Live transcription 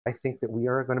I think that we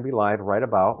are going to be live right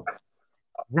about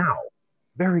now.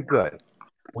 Very good.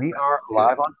 We are Good.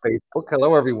 live on Facebook.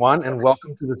 Hello, everyone, and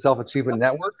welcome to the Self Achievement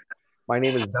Network. My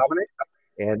name is Dominic,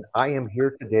 and I am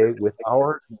here today with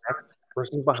our next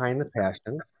person behind the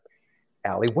passion,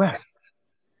 Allie West.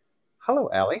 Hello,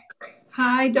 Allie.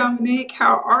 Hi, Dominique.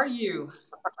 How are you?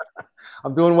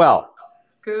 I'm doing well.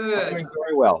 I'm Good. doing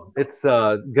very well. It's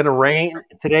going to rain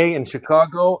today in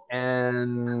Chicago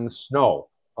and snow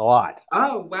a lot.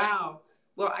 Oh, wow.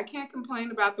 Well, I can't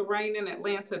complain about the rain in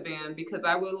Atlanta then because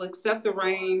I will accept the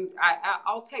rain.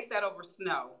 I'll take that over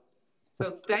snow. So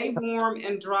stay warm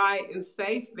and dry and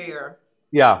safe there.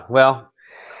 Yeah, well,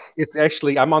 it's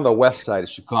actually, I'm on the west side of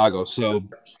Chicago, so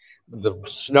the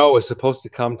snow is supposed to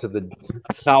come to the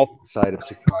south side of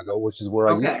Chicago, which is where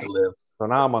I used Okay. to live. So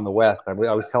now I'm on the west. I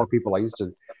always tell people I used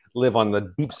to live on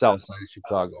the deep south side of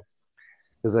Chicago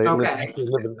because I Okay. actually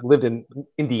lived in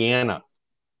Indiana.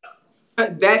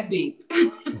 That deep.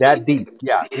 That deep,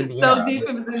 yeah, So Indiana. deep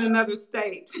it was in another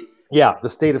state. Yeah, the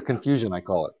state of confusion, I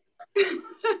call it.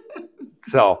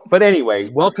 So, but anyway,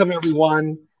 welcome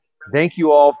everyone. Thank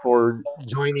you all for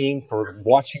joining, for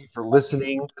watching, for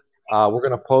listening. We're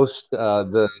going to post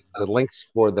the links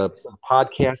for the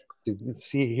podcast to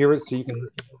hear it, so you can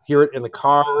hear it in the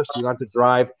car, so you don't have to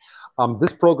drive.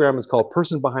 This program is called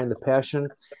Person Behind the Passion.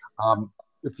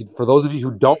 For those of you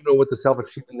who don't know what the Self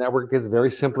Achievement Network is,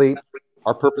 very simply,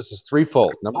 our purpose is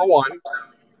threefold. Number one,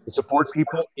 to support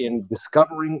people in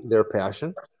discovering their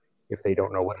passion. If they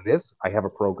don't know what it is, I have a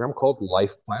program called Life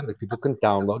Plan that people can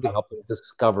download to help them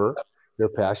discover their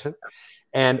passion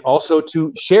and also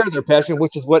to share their passion,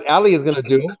 which is what Ali is going to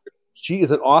do. She is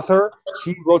an author.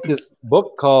 She wrote this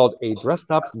book called A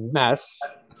Dressed Up Mess.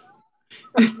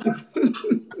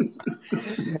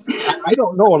 I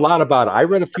don't know a lot about it. I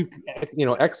read a few,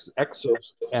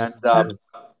 excerpts, and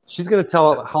she's going to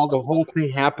tell how the whole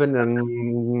thing happened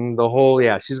and the whole,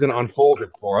 yeah, she's going to unfold it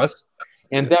for us.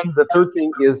 And then the third thing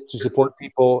is to support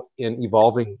people in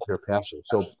evolving their passion.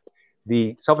 So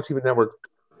the Self Achievement Network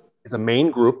is a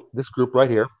main group, this group right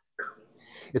here.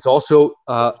 It's also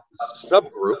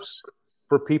subgroups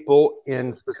for people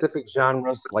in specific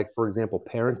genres, like, for example,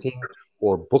 parenting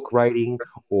or book writing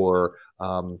or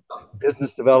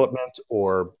business development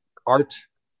or art,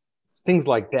 things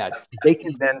like that. They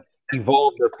can then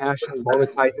evolve their passion,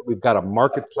 monetize it. We've got a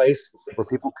marketplace where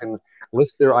people can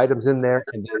list their items in there,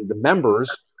 and then the members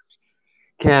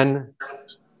can,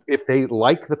 if they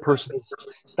like the person's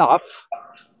stuff,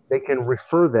 they can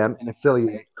refer them and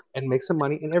affiliate and make some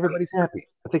money, and everybody's happy.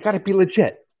 But they got to be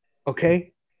legit.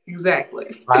 Okay.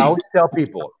 Exactly. I always tell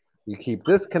people you keep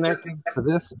this connected to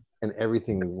this, and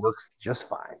everything works just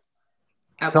fine.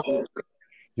 So Absolutely.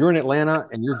 you're in Atlanta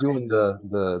and you're doing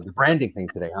the branding thing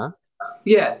today, huh?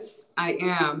 Yes, I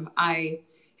am. I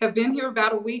have been here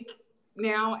about a week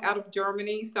now out of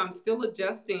Germany, so I'm still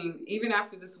adjusting even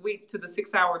after this week to the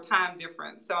 6 hour time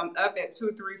difference. So I'm up at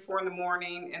 2, 3, 4 in the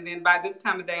morning, and then by this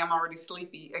time of day, I'm already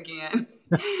sleepy again.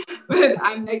 But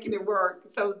I'm making it work.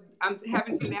 So I'm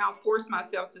having to now force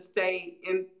myself to stay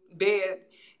in bed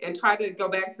and try to go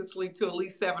back to sleep to at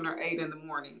least 7 or 8 in the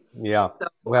morning. Yeah. So I'm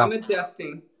Well,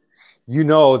 adjusting. you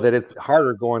know that it's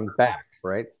harder going back,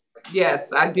 right?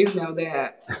 Yes, I do know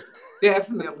that.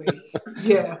 Definitely.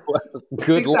 Yes.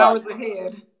 Good Six luck. hours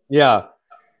ahead. Yeah.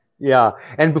 Yeah.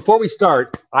 And before we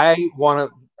start, I want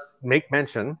to make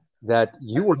mention that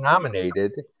you were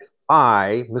nominated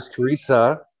by Miss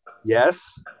Teresa.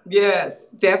 Yes. Yes,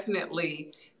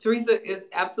 definitely. Teresa is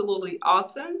absolutely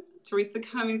awesome. Teresa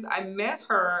Cummings, I met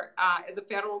her as a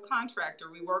federal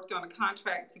contractor. We worked on a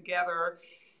contract together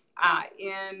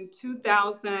in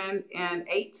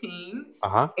 2018. Uh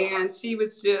huh. And she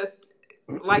was just,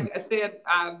 like I said,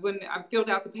 when I filled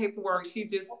out the paperwork, she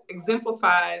just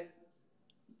exemplifies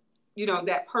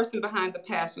that person behind the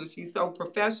passion. She's so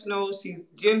professional, she's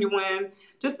genuine,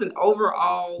 just an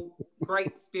overall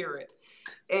great spirit.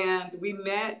 And we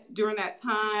met during that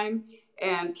time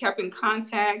and kept in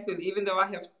contact. And even though I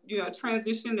have,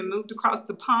 transitioned and moved across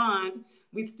the pond,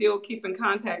 we still keep in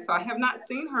contact. So I have not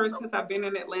seen her since I've been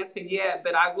in Atlanta yet,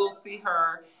 but I will see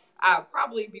her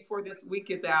probably before this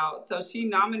week is out. So she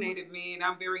nominated me, and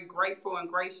I'm very grateful and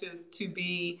gracious to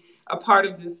be a part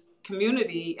of this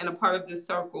community and a part of this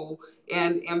circle,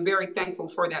 and am very thankful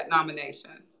for that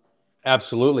nomination.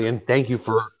 Absolutely. And thank you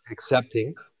for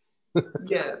accepting.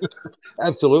 Yes.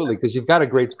 Absolutely, because you've got a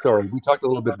great story. We talked a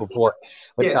little bit before,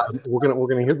 but Yes. we're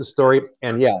gonna hear the story.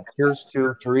 And yeah, here's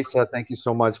to Teresa. Thank you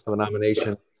so much for the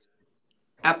nomination.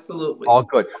 Absolutely. All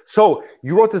good. So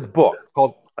you wrote this book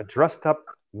called A Dressed Up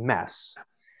Mess.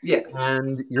 Yes,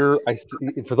 And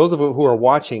for those of you who are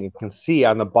watching, you can see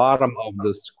on the bottom of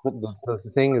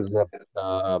the thing is a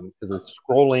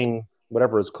scrolling,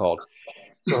 whatever it's called.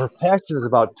 So her passion is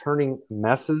about turning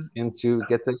messes into,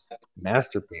 get this,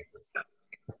 masterpieces.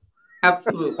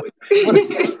 absolutely. What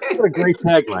a what a great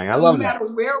tagline! I So no love that. matter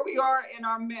where we are in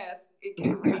our mess, it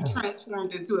can be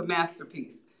transformed into a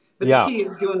masterpiece. But the Yeah, key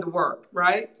is doing the work,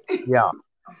 right? yeah.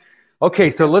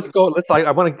 Okay, so let's Absolutely. go.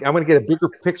 I want to get a bigger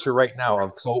picture right now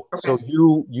of so Okay.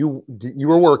 you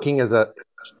were working as a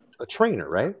trainer,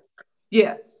 right?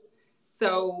 Yes.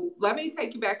 So let me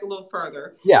take you back a little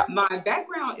further. Yeah. My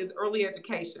background is early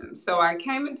education. So I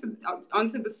came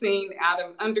onto the scene out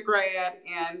of undergrad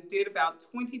and did about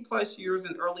 20 plus years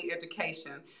in early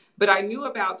education. But I knew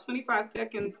about 25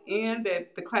 seconds in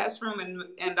that the classroom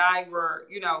and I were,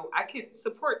 I could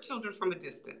support children from a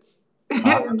distance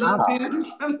and love Ah. them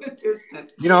from a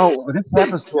distance. This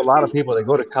happens to a lot of people. They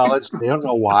go to college, they don't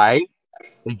know why.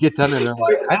 They get done and they're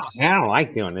like, Yes. I don't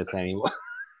like doing this anymore.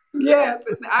 Yes,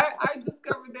 and I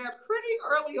discovered that pretty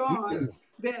early on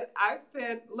that I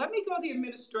said, let me go the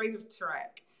administrative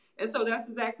track. And so that's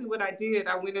exactly what I did.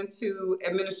 I went into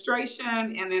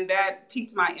administration, and then that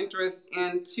piqued my interest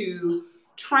into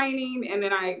training. And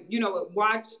then I,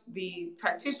 watched the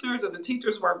practitioners or the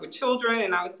teachers work with children.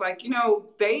 And I was like,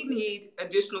 they need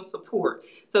additional support.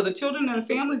 So the children and the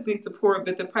families need support,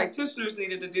 but the practitioners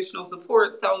needed additional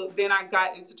support. So then I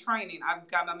got into training. I've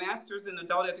got my master's in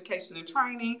adult education and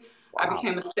training. I Wow.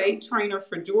 became a state trainer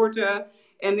for Georgia,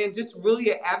 and then just really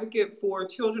an advocate for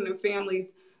children and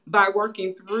families by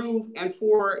working through and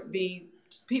for the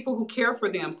people who care for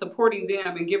them, supporting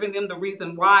them and giving them the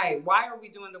reason why. Why are we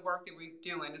doing the work that we're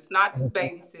doing? It's not just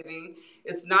babysitting.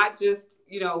 It's not just,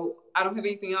 I don't have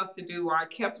anything else to do, or I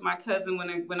kept my cousin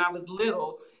when I was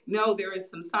little. No, there is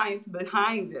some science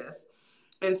behind this.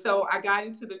 And so I got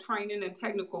into the training and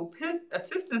technical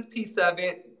assistance piece of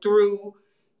it through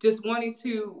just wanting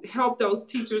to help those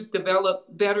teachers develop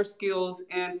better skills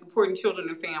and supporting children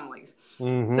and families.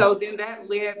 Hmm. So then that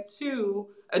led to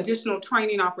additional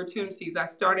training opportunities. I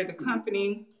started a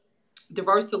company,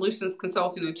 Diverse Solutions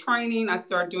Consulting and Training. I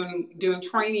started doing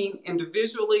training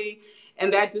individually,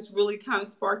 and that just really kind of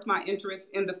sparked my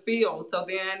interest in the field. So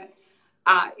then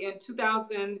in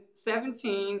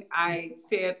 2017, I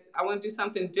said I want to do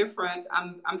something different.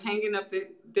 I'm hanging up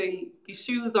the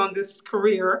shoes on this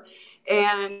career,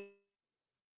 and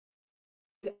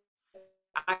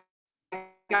I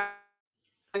got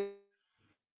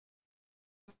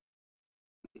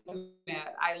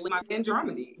I lived in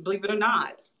Germany, believe it or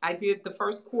not. I did the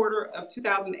first quarter of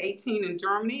 2018 in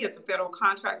Germany as a federal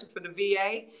contractor for the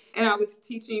VA, and I was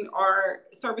teaching our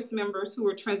service members who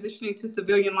were transitioning to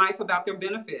civilian life about their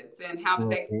benefits and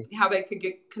Hmm. how they could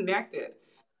get connected.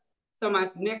 So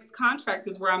my next contract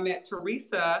is where I met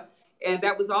Teresa, and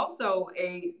that was also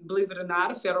believe it or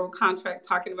not, a federal contract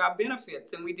talking about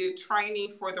benefits. And we did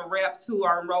training for the reps who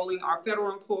are enrolling our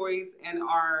federal employees and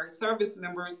our service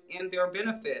members in their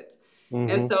benefits.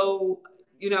 And Hmm. so,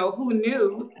 who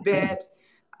knew that,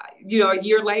 a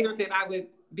year later that I would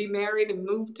be married and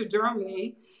move to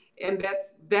Germany, and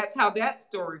that's how that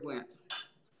story went.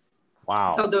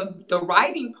 So Wow. the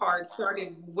writing part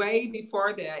started way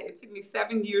before that. It took me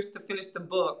 7 years to finish the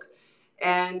book.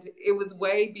 And it was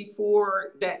way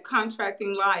before that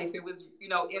contracting life. It was,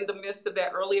 in the midst of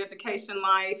that early education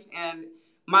life. And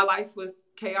my life was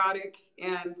chaotic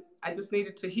and I just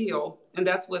needed to heal. And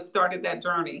that's what started that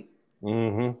journey.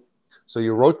 Hmm. So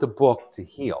you wrote the book to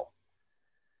heal.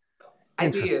 I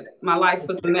Interesting. did. My life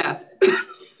was a mess.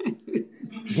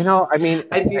 I mean,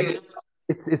 I did.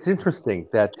 it's interesting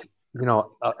that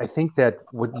I think that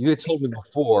what you had told me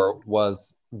before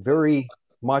was very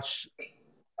much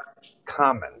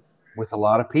common with a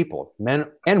lot of people, men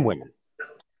and women. And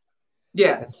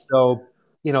Yes. so,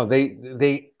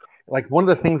 they like one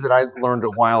of the things that I learned a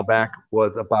while back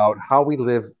was about how we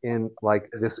live in like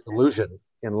this illusion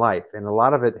in life. And a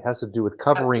lot of it has to do with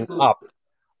covering Absolutely. up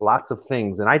lots of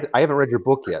things. And I haven't read your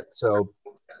book yet. So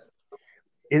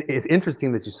it's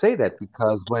interesting that you say that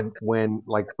because when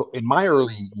like in my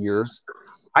early years,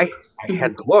 I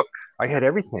had the look, I had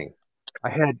everything. I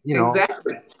had,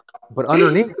 Exactly. but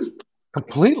underneath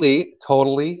completely,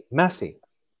 totally messy.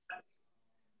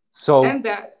 So, And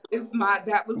that was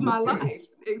my life.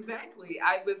 Exactly.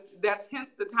 That's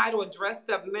hence the title, A Dressed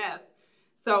Up Mess.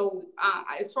 So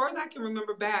as far as I can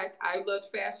remember back, I loved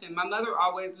fashion. My mother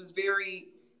always was very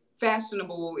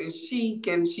fashionable and chic,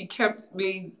 and she kept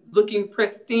me looking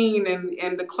pristine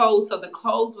and the clothes. So the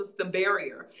clothes was the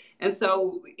barrier. And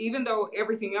so even though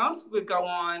everything else would go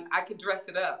on, I could dress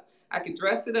it up. I could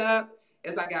dress it up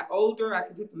as I got older, I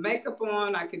could put the makeup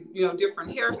on, I could,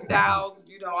 different hairstyles,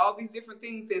 all these different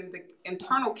things. And the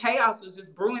internal chaos was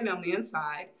just brewing on the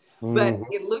inside, but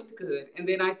it looked good. And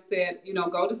then I said,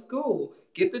 go to school,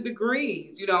 get the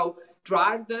degrees,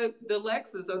 drive the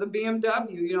Lexus or the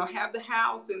BMW, have the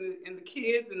house and the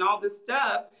kids and all this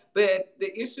stuff. But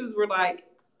the issues were like,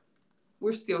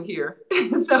 we're still here.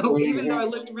 So even though I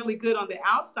looked really good on the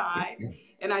outside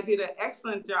and I did an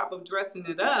excellent job of dressing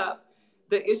it up,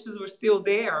 the issues were still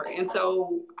there. And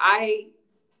so I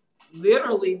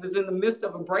literally was in the midst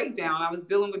of a breakdown. I was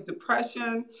dealing with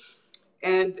depression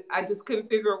and I just couldn't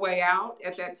figure a way out.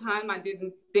 At that time, I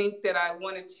didn't think that I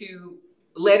wanted to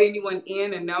let anyone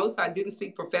in and know, so I didn't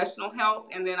seek professional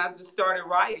help. And then I just started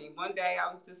writing. One day I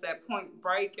was just at point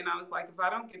break and I was like, if I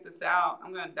don't get this out,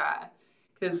 I'm going to die,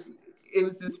 because it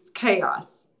was just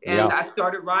chaos. And I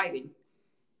started writing.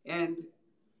 And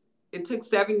it took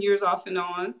 7 years off and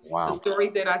on. Wow. The story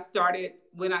that I started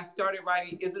when I started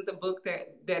writing isn't the book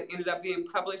that ended up being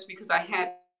published, because I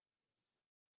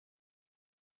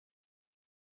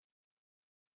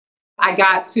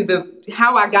got to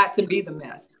how I got to be the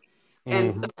mess.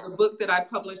 And so the book that I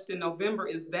published in November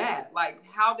is that, like,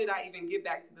 how did I even get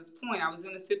back to this point? I was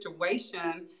in a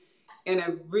situation in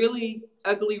a really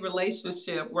ugly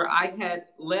relationship where I had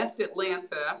left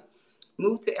Atlanta,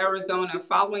 moved to Arizona,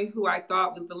 following who I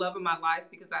thought was the love of my life,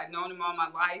 because I had known him all my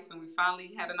life, and we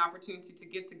finally had an opportunity to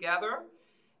get together.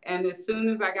 And as soon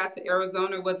as I got to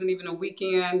Arizona, it wasn't even a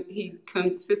weekend, he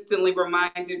consistently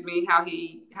reminded me how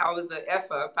I was an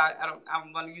F up. I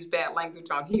don't want to use bad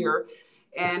language on here.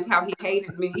 And how he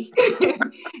hated me,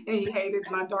 and he hated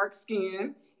my dark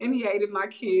skin, and he hated my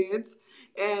kids,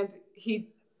 and he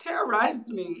terrorized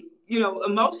me,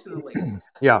 emotionally.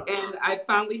 Yeah. And I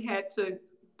finally had to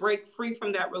break free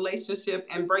from that relationship,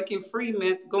 and breaking free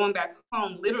meant going back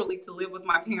home, literally, to live with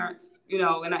my parents, in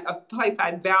a place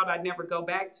I vowed I'd never go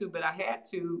back to, but I had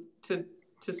to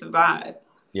survive.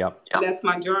 Yeah. And that's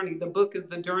my journey. The book is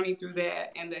the journey through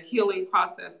that and the healing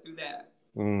process through that.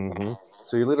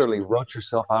 So you literally wrote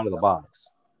yourself out of the box.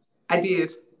 I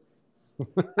did.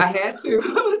 I had to. I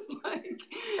was like,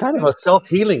 kind of a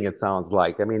self-healing, it sounds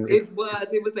like. I mean, it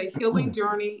was a healing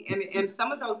journey, and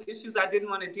some of those issues I didn't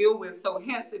want to deal with. So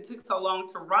hence it took so long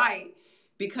to write,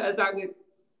 because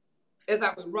as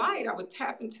I would write, I would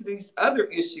tap into these other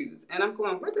issues, and I'm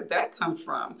going, where did that come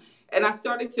from? And I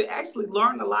started to actually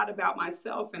learn a lot about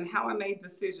myself and how I made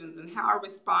decisions and how I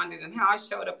responded and how I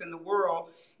showed up in the world.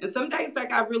 And some days that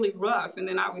got really rough, and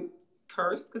then I would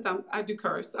curse, because I do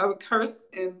curse. I would curse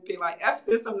and be like, F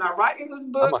this, I'm not writing this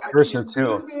book. I'm a cursor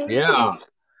too. Yeah.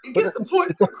 It gets the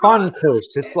point it's a across. fun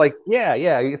curse. It's like,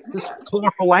 it's just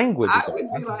colorful language. I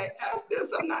would be like, F this,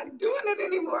 I'm not doing it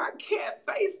anymore. I can't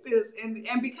face this. And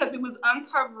because it was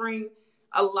uncovering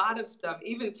a lot of stuff,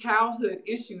 even childhood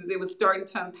issues, it was starting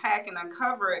to unpack and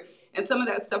uncover it. And some of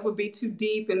that stuff would be too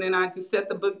deep. And then I just set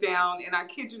the book down. And I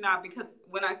kid you not, because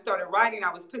when I started writing,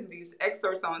 I was putting these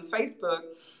excerpts on Facebook.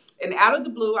 And out of the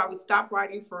blue, I would stop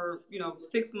writing for,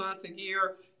 6 months, a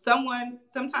year.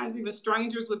 Sometimes even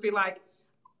strangers would be like,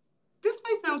 this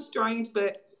may sound strange,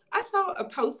 but I saw a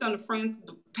post on a friend's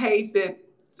page that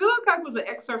looked like it was an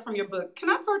excerpt from your book. Can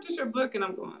I purchase your book? And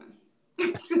I'm going,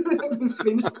 finish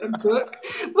the book?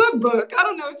 What book? I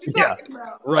don't know what you're talking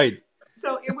about. Right.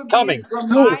 So it would Coming be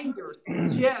reminders, to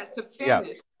finish. Yeah.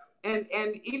 And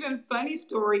even funny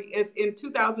story is, in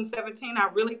 2017, I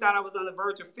really thought I was on the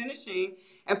verge of finishing,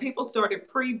 and people started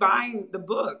pre-buying the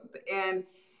book, and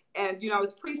I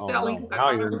was pre-selling because I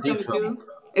thought I was going to do.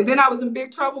 And then I was in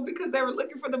big trouble because they were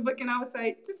looking for the book, and I would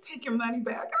say, just take your money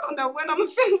back. I don't know when I'm going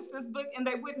to finish this book. And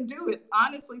they wouldn't do it.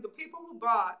 Honestly, the people who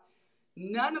bought,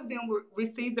 none of them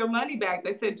received their money back.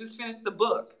 They said, just finish the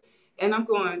book. And I'm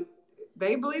going,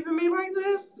 they believe in me like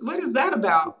this? What is that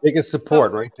about? Biggest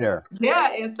support right there.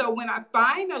 Yeah. And so when I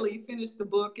finally finished the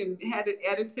book and had it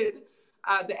edited,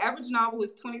 the average novel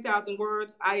was 20,000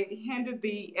 words. I handed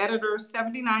the editor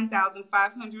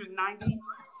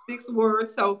 79,596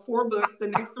 words. So 4 books. The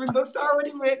next 3 books are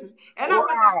already written. And I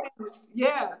wasn't finished.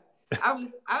 Yeah.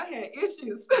 I had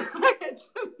issues.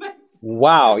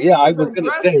 Wow. Yeah, I was going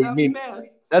to say,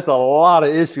 that's a lot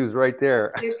of issues right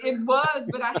there. It was,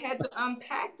 but I had to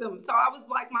unpack them. So I was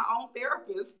like my own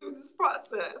therapist through this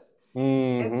process.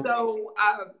 And so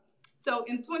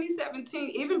in 2017,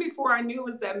 even before I knew it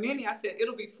was that many, I said,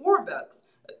 it'll be 4 books.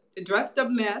 A dressed up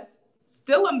mess,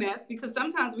 still a mess, because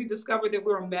sometimes we discover that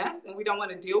we're a mess and we don't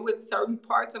want to deal with certain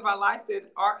parts of our life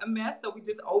that are a mess. So we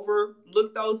just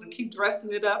overlook those and keep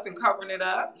dressing it up and covering it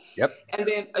up. Yep. And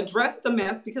then address the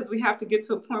mess, because we have to get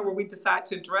to a point where we decide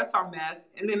to address our mess,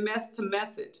 and then mess to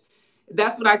message.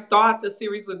 that's what I thought the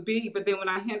series would be. But then when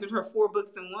I handed her 4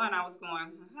 books in one, I was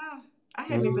going, I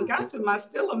hadn't even got to my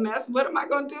Still a Mess. What am I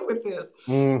going to do with this?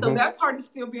 So that part is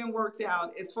still being worked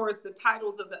out as far as the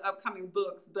titles of the upcoming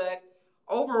books. But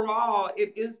overall,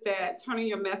 it is that turning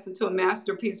your mess into a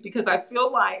masterpiece, because I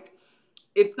feel like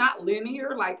it's not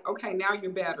linear, like, okay, now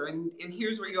you're better and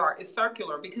here's where you are. It's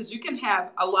circular, because you can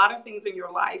have a lot of things in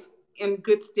your life in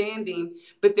good standing,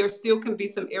 but there still can be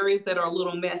some areas that are a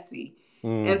little messy.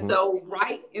 And so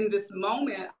right in this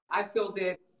moment, I feel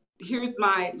that here's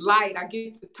my light. I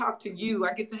get to talk to you.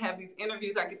 I get to have these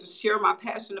interviews. I get to share my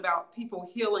passion about people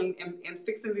healing and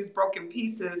fixing these broken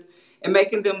pieces and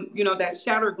making them, that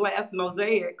shattered glass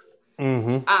mosaics.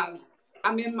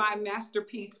 I'm in my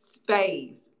masterpiece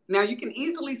phase. Now you can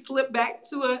easily slip back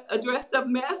to a dressed up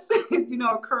mess, a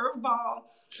curveball. But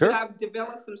Sure. I've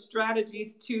developed some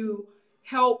strategies to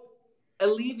help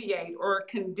alleviate or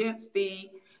condense the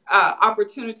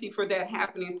opportunity for that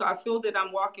happening. So I feel that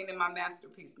I'm walking in my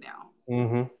masterpiece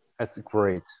now. That's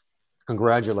great.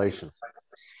 Congratulations.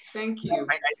 Thank you.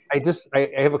 I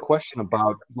have a question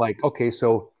about, like, okay,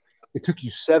 so it took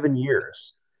you 7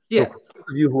 years. So for Yes, those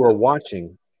of you who are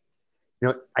watching, you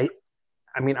know, I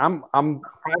mean, I don't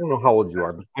know how old you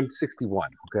are, but I'm 61.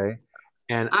 Okay.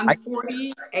 And I'm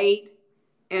 48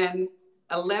 and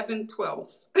 11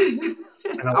 twelfths. and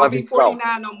I'll be 11, 12.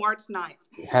 49 on March 9th.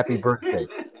 Happy birthday.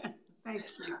 Thank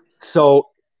you. So,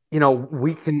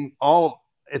 we can all,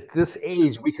 at this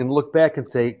age, we can look back and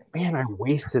say, man, I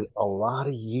wasted a lot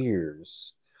of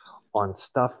years on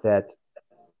stuff that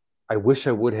I wish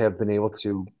I would have been able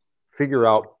to figure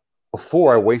out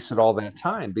before I wasted all that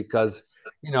time, because,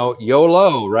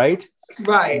 YOLO, right?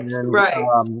 Right, And, right.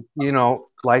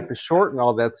 life is short and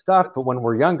all that stuff. But when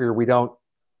we're younger, we don't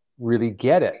really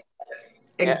get it.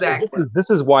 And Exactly. this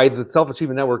is why the Self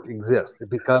Achievement Network exists,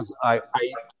 because I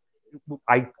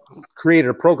created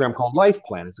a program called Life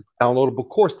Plan. It's a downloadable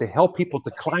course to help people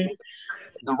to climb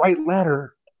the right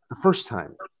ladder the first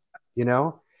time, you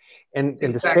know, and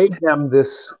to save Exactly. them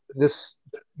this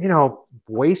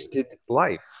wasted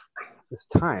life, this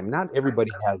time. Not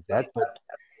everybody has that, but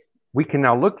we can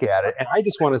now look at it. And I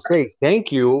just want to say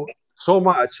thank you so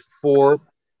much for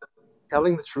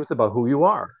telling the truth about who you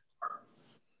are.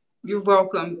 You're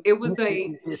welcome. It was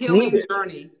a It's healing needed.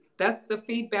 journey. That's the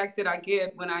feedback that I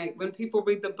get when people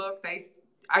read the book.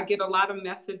 I get a lot of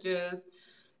messages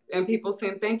and people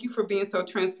saying thank you for being so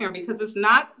transparent, because it's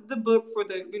not the book for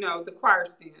the choir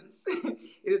stands. It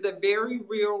is a very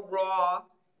real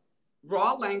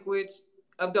raw language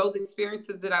of those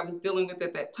experiences that I was dealing with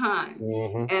at that time.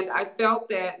 Hmm. And I felt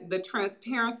that the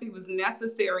transparency was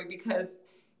necessary because,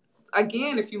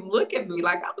 again, if you look at me,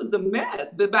 like, I was a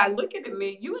mess, but by looking at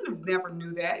me, you would have never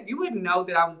knew that. You wouldn't know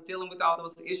that I was dealing with all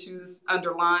those issues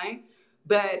underlying.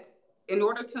 But in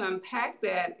order to unpack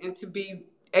that and to be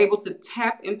able to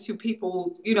tap into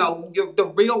people,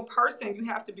 the real person, you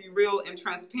have to be real and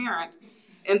transparent.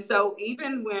 And so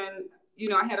even when,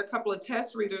 I had a couple of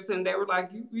test readers and they were like,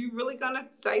 you really gonna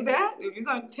say that? Are you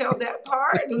gonna tell that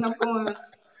part? And I'm going,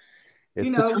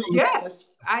 It's the truth. yes,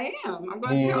 I am. I'm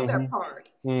going to tell that Hmm. part.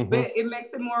 Hmm. But it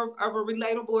makes it more of a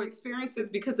relatable experiences,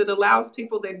 because it allows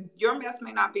people that your mess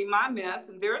may not be my mess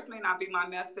and theirs may not be my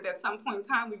mess, but at some point in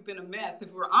time, we've been a mess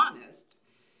if we're honest.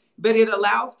 But it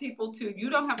allows people to, you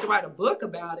don't have to write a book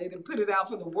about it and put it out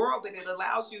for the world, but it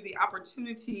allows you the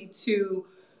opportunity to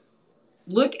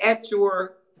look at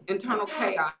your internal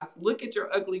chaos, look at your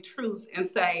ugly truths, and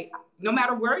say, no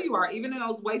matter where you are, even in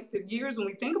those wasted years, when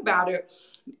we think about it,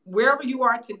 wherever you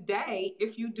are today,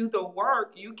 if you do the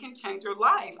work, you can change your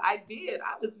life. I did.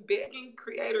 I was begging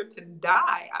Creator to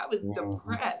die. I was Hmm.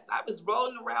 depressed. I was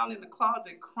rolling around in the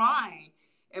closet crying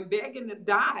and begging to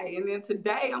die. And then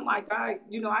today I'm like, I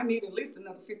need at least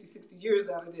another 50, 60 years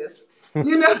out of this,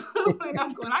 and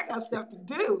I'm going, I got stuff to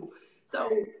do. So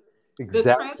the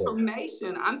Exactly.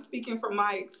 transformation, I'm speaking from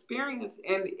my experience,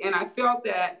 and I felt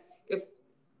that if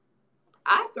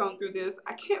I've gone through this,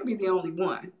 I can't be the only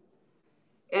one.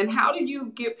 And how do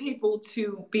you get people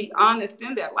to be honest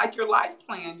in that? Like your life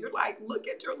plan, you're like, look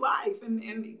at your life and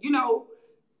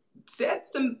set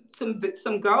some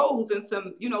goals and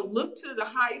look to the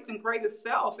highest and greatest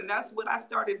self. And that's what I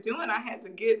started doing. I had to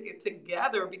get it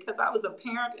together because I was a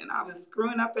parent and I was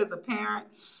screwing up as a parent.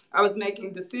 I was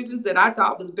making decisions that I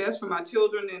thought was best for my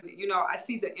children, and I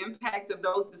see the impact of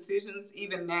those decisions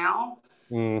even now.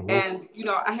 Hmm. And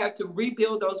I had to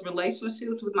rebuild those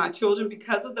relationships with my children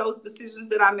because of those decisions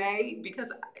that I made,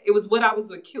 because it was what I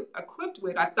was equipped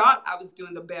with. I thought I was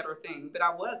doing the better thing, but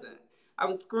I wasn't. I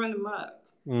was screwing them up.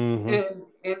 Hmm.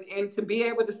 And to be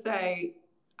able to say,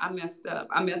 I messed up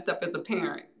as a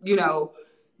parent,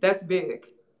 that's big.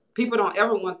 People don't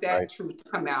ever want that Right. truth to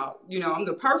come out. I'm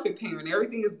the perfect parent.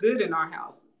 Everything is good in our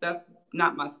house. That's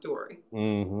not my story.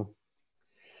 Hmm.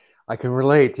 I can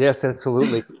relate. Yes,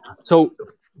 absolutely. So,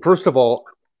 first of all,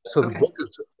 so the Okay. book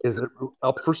is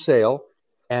up for sale,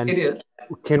 and It is.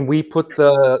 can we put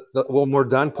the when we're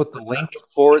done, put the link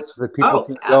for it so that people Oh,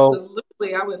 can go?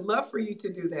 absolutely. I would love for you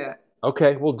to do that.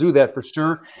 Okay, we'll do that for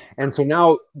sure. And so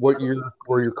now, where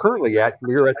you're currently at,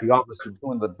 you're at the office, you're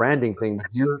doing the branding thing, but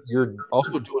you're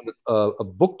also doing a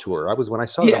book tour. I was when I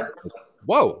saw that, I Yes. was like,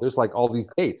 whoa, there's like all these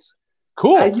dates.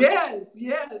 Cool. Yes,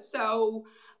 yes. So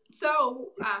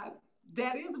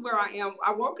that is where I am.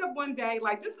 I woke up one day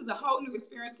like this is a whole new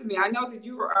experience to me. I know that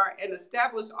you are an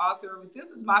established author, but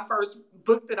this is my first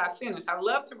book that I finished. I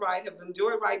love to write, have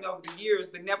enjoyed writing over the years,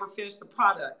 but never finished the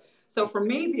product. So for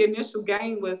me, the initial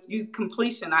gain was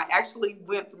completion. I actually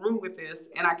went through with this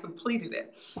and I completed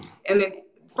it. And then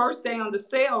first day on the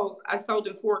sales, I sold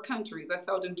in 4 countries. I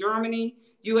sold in Germany,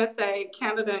 USA,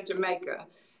 Canada, and Jamaica.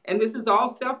 And this is all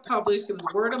self-published. It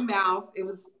was word of mouth. It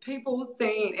was people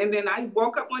saying, and then I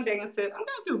woke up one day and said, I'm going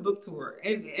to do a book tour.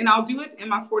 And I'll do it in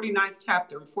my 49th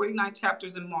chapter, 49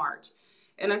 chapters in March.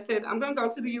 And I said, I'm going to go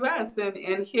to the US and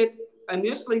hit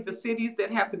initially the cities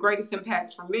that have the greatest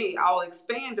impact for me. I'll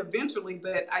expand eventually,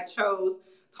 but I chose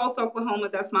Tulsa, Oklahoma.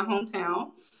 That's my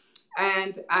hometown.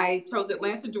 And I chose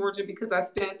Atlanta, Georgia, because I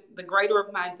spent the greater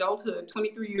of my adulthood,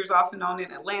 23 years off and on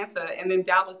in Atlanta, and then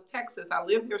Dallas, Texas. I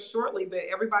lived there shortly, but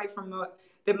everybody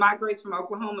that migrates from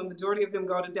Oklahoma, majority of them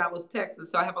go to Dallas,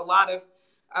 Texas. So I have a lot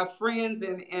of friends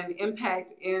and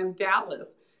impact in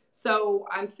Dallas. So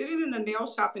I'm sitting in a nail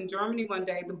shop in Germany one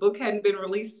day. The book hadn't been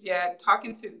released yet.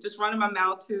 Just running my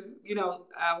mouth to,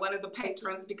 one of the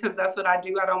patrons because that's what I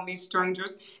do. I don't meet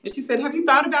strangers. And she said, "Have you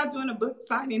thought about doing a book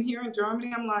signing here in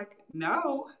Germany?" I'm like,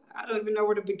 "No, I don't even know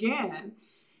where to begin."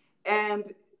 And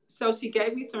so she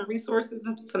gave me some resources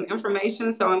and some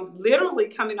information. So I'm literally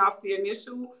coming off the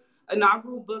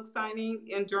inaugural book signing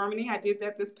in Germany. I did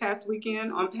that this past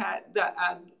weekend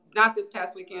not this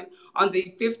past weekend, on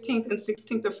the 15th and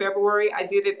 16th of February. I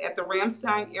did it at the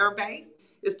Ramstein Air Base.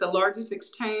 It's the largest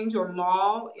exchange or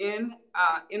mall in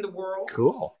the world.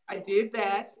 Cool. I did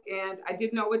that, and I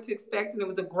didn't know what to expect, and it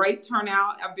was a great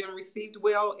turnout. I've been received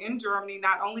well in Germany,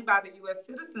 not only by the U.S.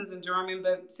 citizens in Germany,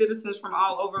 but citizens from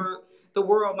all over the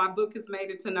world. My book has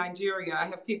made it to Nigeria. I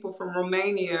have people from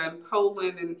Romania and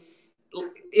Poland and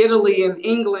Italy and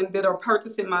England that are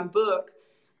purchasing my book.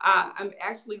 I'm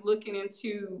actually looking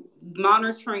into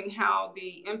monitoring how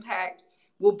the impact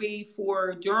will be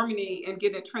for Germany and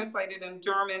getting it translated in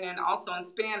German and also in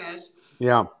Spanish.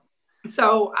 Yeah.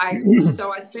 So I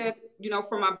said,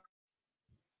 for my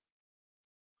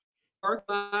birth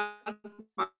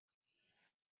month,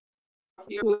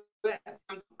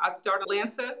 I start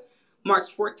Atlanta,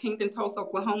 March 14th in Tulsa,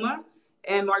 Oklahoma,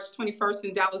 and March 21st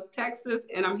in Dallas, Texas,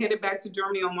 and I'm headed back to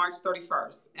Germany on March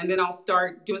 31st. And then I'll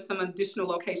start doing some additional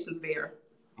locations there.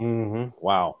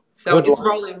 Wow. So Good it's luck.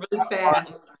 rolling really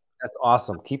fast. That's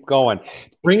awesome. Keep going.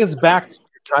 Bring us back to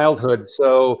your childhood.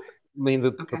 So, I mean,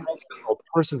 the Okay.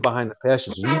 person behind the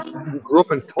passion. So you grew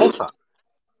up in Tulsa.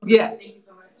 Yes.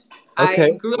 I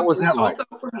Okay. grew What up was in that like? Tulsa,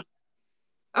 Oklahoma.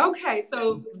 Okay,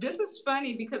 so this is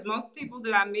funny because most people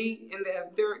that I meet and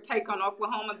their take on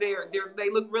Oklahoma, they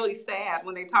look really sad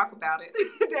when they talk about it.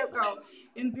 They'll go,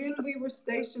 and then we were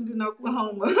stationed in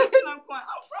Oklahoma, and I'm going,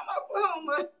 I'm from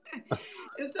Oklahoma,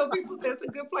 and so people say it's a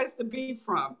good place to be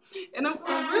from, and I'm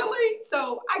going, really?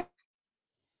 So I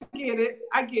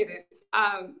get it.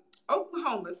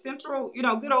 Oklahoma, central,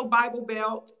 good old Bible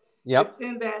Belt. Yep. It's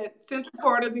in that central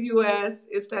part of the U.S.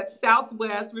 It's that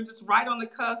Southwest. We're just right on the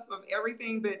cusp of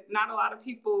everything, but not a lot of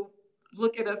people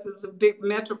look at us as a big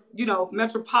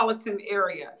metropolitan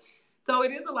area. So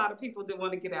it is a lot of people that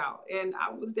want to get out, and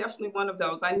I was definitely one of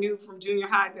those. I knew from junior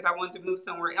high that I wanted to move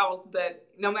somewhere else, but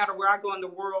no matter where I go in the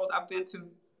world, I've been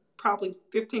to probably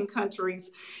 15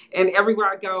 countries. And everywhere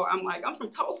I go, I'm like, I'm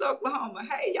from Tulsa, Oklahoma.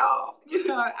 Hey, y'all.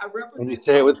 I And you represent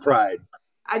say it with Tulsa. pride.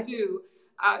 I do.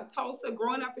 Tulsa,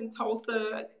 growing up in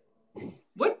Tulsa,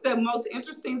 what's the most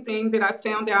interesting thing that I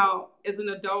found out as an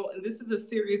adult, and this is a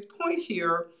serious point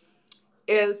here,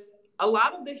 is a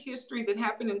lot of the history that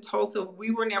happened in Tulsa,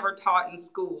 we were never taught in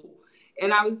school.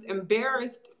 And I was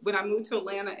embarrassed when I moved to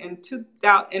Atlanta in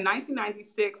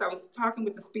 1996. I was talking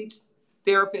with a speech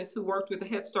therapist who worked with the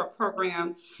Head Start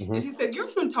program. And Hmm. she said, "You're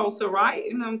from Tulsa, right?"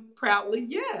 And I'm proudly,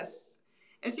 "Yes."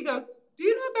 And she goes, "Do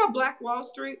you know about Black Wall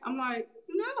Street?" I'm like,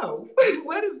 "No."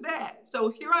 What is that? So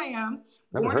here I am,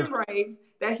 Never born heard. and raised.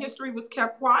 That history was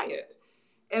kept quiet.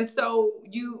 And so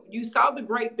you saw the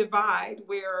great divide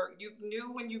where you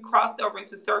knew when you crossed over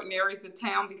into certain areas of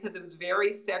town because it was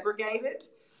very segregated.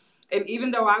 And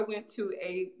even though I went to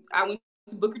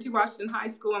Booker T. Washington High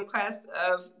School in class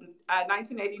of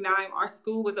 1989. Our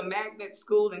school was a magnet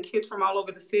school, and kids from all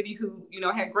over the city who,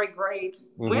 had great grades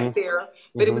Mm-hmm. went there,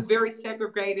 but it Mm-hmm. was very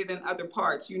segregated in other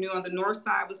parts. On the north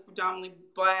side was predominantly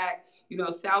black,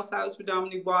 south side was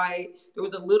predominantly white. There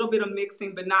was a little bit of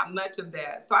mixing, but not much of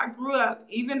that. So I grew up,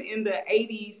 even in the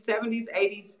 80s, 70s,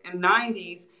 80s, and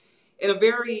 90s, in a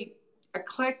very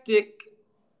eclectic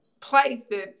place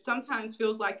that sometimes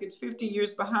feels like it's 50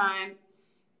 years behind,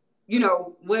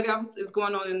 what else is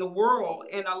going on in the world,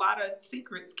 and a lot of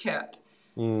secrets kept.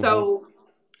 Mm-hmm. So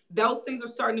those things are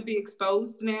starting to be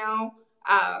exposed now.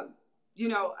 I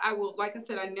will, like I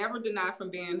said, I never deny from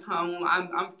being home.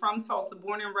 I'm from Tulsa,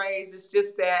 born and raised. It's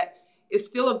just that it's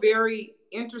still a very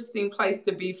interesting place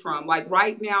to be from. Like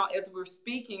right now, as we're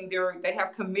speaking, they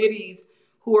have committees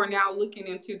who are now looking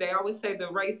into. They always say the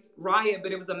race riot,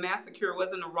 but it was a massacre. It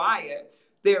wasn't a riot.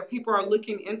 People are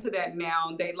looking into that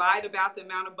now. They lied about the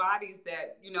amount of bodies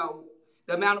that,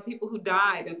 the amount of people who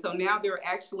died, and so now they're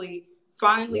actually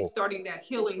finally Cool. starting that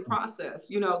healing process.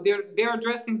 They're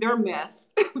addressing their mess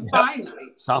Yeah.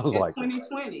 finally Sounds in like it.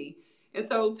 2020. And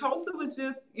so Tulsa was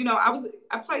just,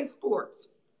 I played sports.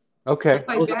 I Okay. I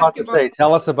played was about to say, basketball.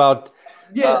 tell us about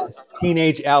Yes.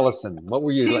 teenage Allison. What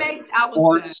were you like? Teenage Allison.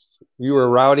 Sports? You were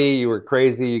rowdy. You were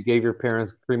crazy. You gave your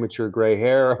parents premature gray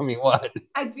hair. I mean, what?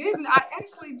 I didn't. I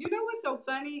actually, what's so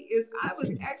funny is I was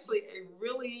actually a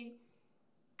really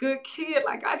good kid.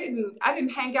 Like I didn't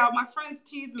hang out. My friends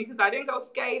teased me because I didn't go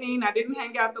skating. I didn't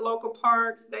hang out at the local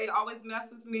parks. They always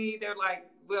mess with me. They're like,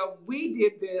 well, we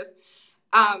did this.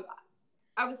 Um,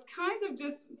 I was kind of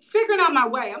just figuring out my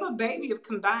way. I'm a baby of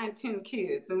combined 10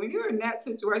 kids. And when you're in that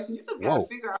situation, you just got to Whoa.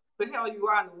 figure out who the hell you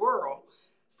are in the world.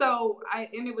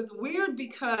 And it was weird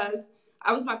because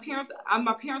I'm my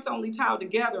parents' only child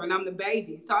together, and I'm the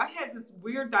baby. So I had this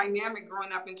weird dynamic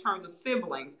growing up in terms of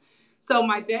siblings. So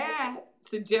my dad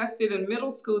suggested in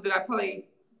middle school that I play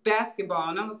basketball.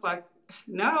 And I was like,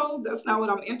 no, that's not what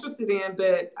I'm interested in.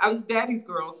 But I was daddy's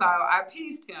girl, so I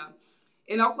appeased him.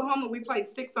 In Oklahoma, we played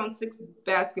 6-on-6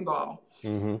 basketball.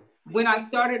 Mm-hmm. When I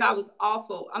started, I was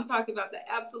awful. I'm talking about the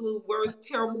absolute worst,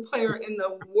 terrible player in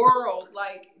the world.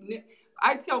 Like,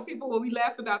 I tell people when we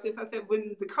laugh about this, I said,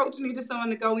 when the coach needed someone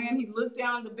to go in, he looked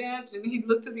down the bench and he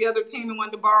looked to the other team and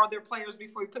wanted to borrow their players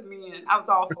before he put me in. I was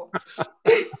awful.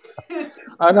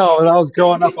 I know. When I was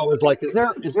growing up, I was like,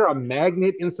 is there a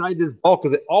magnet inside this ball?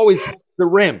 Because it always hits the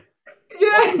rim. What's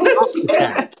up Yes, with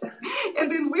that? yes.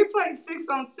 And then we played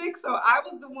 6-on-6. So I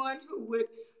was the one who would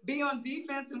be on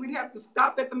defense, and we'd have to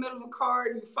stop at the middle of a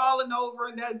court and you're falling over,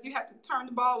 and then you have to turn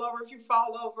the ball over if you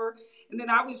fall over. And then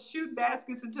I would shoot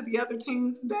baskets into the other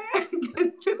team's bag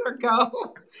to their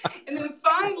goal. And then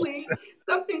finally,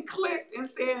 something clicked and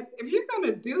said, if you're going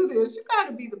to do this, you got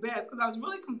to be the best, because I was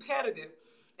really competitive.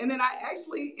 And then I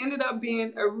actually ended up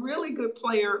being a really good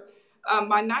player.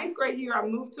 My ninth grade year, I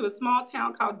moved to a small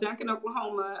town called Duncan,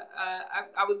 Oklahoma.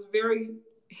 I was very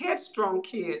headstrong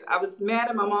kid. I was mad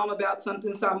at my mom about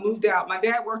something, so I moved out. My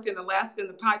dad worked in Alaska in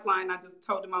the pipeline. I just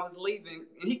told him I was leaving,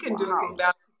 and he couldn't do anything Wow. about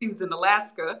it. He was in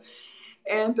Alaska,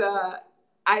 and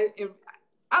I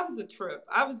I was a trip.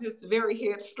 I was just very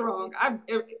headstrong.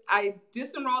 I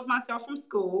disenrolled myself from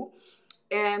school.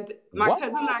 And my What?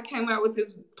 cousin and I came up with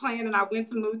this plan, and I went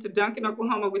to move to Duncan,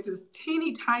 Oklahoma, which is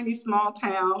teeny tiny small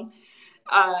town.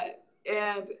 Uh,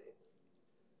 and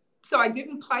so I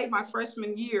didn't play my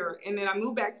freshman year, and then I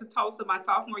moved back to Tulsa my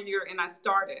sophomore year, and I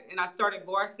started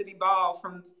varsity ball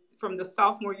from the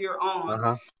sophomore year on.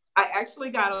 Uh-huh. I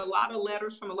actually got a lot of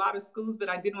letters from a lot of schools, but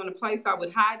I didn't want to play, so I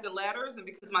would hide the letters. And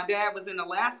because my dad was in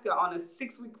Alaska on a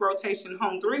 6-week rotation,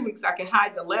 home 3 weeks, I could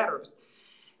hide the letters.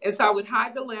 And so I would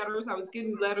hide the letters. I was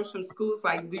getting letters from schools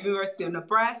like the University of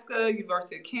Nebraska,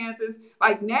 University of Kansas.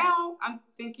 Like now, I'm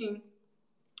thinking,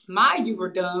 you were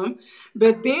dumb.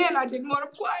 But then I didn't want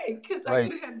to play because I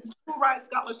Right. could have had school rights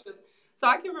scholarships. So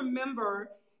I can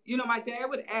remember, my dad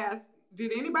would ask,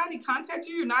 did anybody contact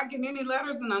you? You're not getting any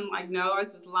letters? And I'm like, no, I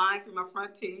was just lying through my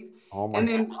front teeth. Oh my And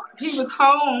then he was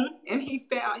home, and he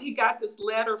got this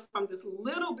letter from this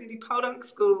little bitty podunk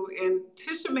school in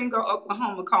Tishomingo,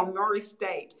 Oklahoma, called Murray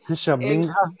State. And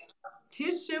Tishomingo.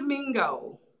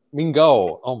 Tishomingo,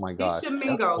 Mingo. Oh my gosh. That's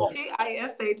Tishomingo, cool.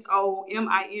 Tishomingo,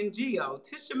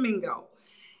 Tishomingo.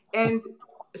 And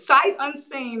sight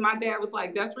unseen, my dad was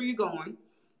like, that's where you're going.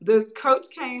 The coach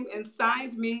came and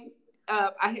signed me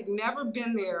up. I had never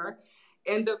been there.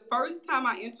 And the first time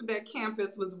I entered that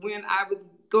campus was when I was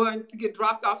going to get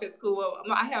dropped off at school.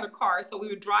 I had a car, so we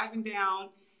were driving down,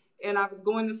 and I was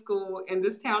going to school, and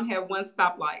this town had one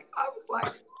stoplight. I was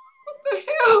like, the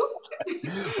hell?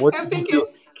 What I'm did you thinking, do?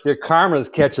 Your karma's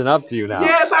catching up to you now.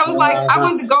 yes, I was like, I Uh-huh.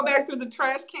 wanted to go back through the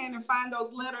trash can and find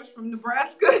those letters from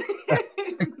Nebraska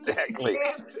and Exactly.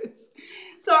 Kansas.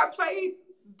 So I played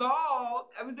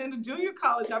ball. I was in a junior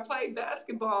college. I played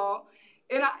basketball,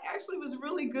 and I actually was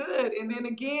really good. And then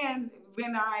again,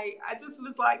 when I just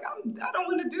was like, I don't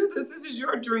want to do this. This is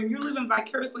your dream. You're living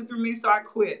vicariously through me. So I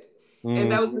quit.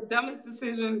 And that was Mm. the dumbest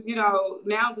decision. You know,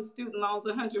 now the student loans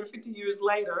 150 years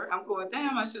later, I'm going,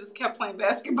 damn, I should have kept playing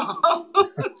basketball.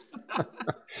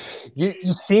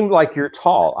 You seem like you're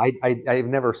tall. I've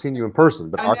never seen you in person,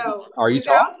 but I know. are you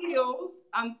tall? Without heels,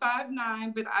 I'm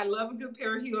 5'9", but I love a good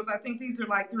pair of heels. I think these are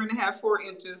like 3.5, 4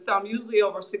 inches. So I'm usually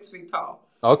over 6 feet tall.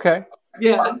 Okay.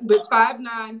 Yeah, but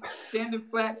 5'9", standing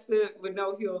flat foot with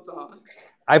no heels on.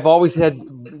 I've always had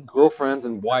girlfriends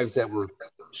and wives that were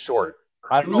short.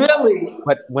 I don't know why, Really?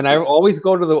 but when I always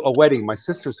go to a wedding, my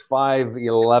sister's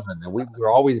 5'11", and we were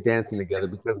always dancing together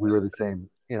because we were the same,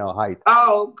 height.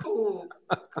 Oh, cool.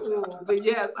 Cool. But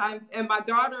yes, and my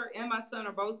daughter and my son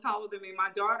are both taller than me. My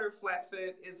daughter, flat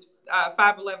foot, is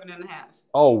 5'11 and a half.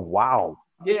 Oh wow,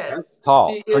 that's Yes,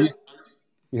 tall. she is.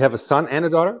 You have a son and a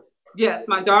daughter? Yes,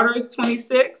 my daughter is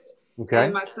 26 Okay.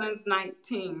 and my son's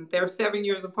 19. They're 7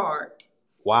 years apart.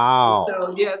 Wow.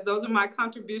 So yes, those are my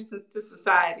contributions to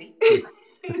society.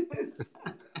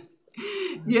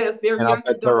 Yes, they're And I'll young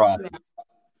bet they're adults now. awesome.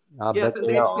 I'll bet Yes, and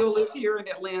they they are. still live here in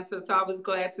Atlanta, so I was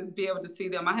glad to be able to see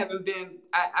them. I haven't been.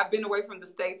 I've been away from the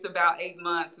states about 8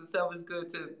 months, and so it was good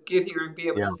to get here and be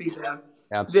able to Yeah, see them.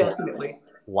 absolutely. Definitely.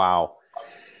 Wow.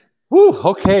 Whew,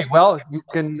 okay. Well, you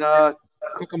can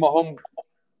cook them a home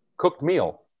cooked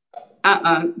meal.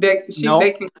 They No,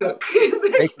 can cook.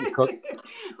 they can cook.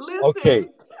 Okay. Listen,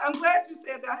 I'm glad you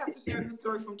said that. I have to share this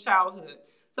story from childhood.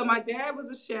 So my dad was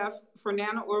a chef for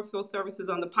Nano Oilfield Services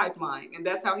on the pipeline, and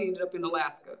that's how he ended up in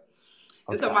Alaska.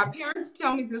 And so my Okay. parents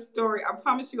tell me this story. I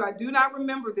promise you, I do not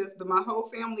remember this, but my whole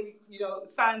family,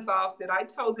 signs off that I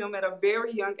told them at a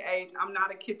very young age I'm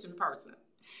not a kitchen person.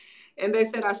 And they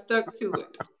said I stuck to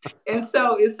it. And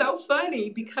so it's so funny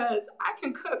because I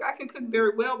can cook. I can cook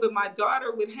very well, but my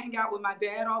daughter would hang out with my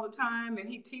dad all the time and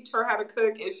he'd teach her how to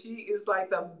cook. And she is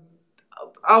like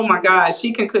oh my gosh,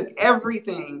 she can cook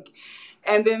everything.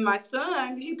 And then my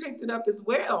son, he picked it up as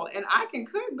well. And I can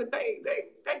cook, but they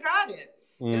got it.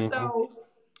 And Hmm. so,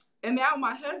 and now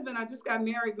my husband, I just got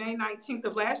married May 19th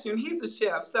of last year, and he's a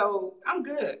chef. So I'm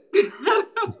good.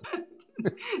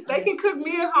 They can cook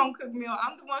me a home cooked meal.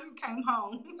 I'm the one who came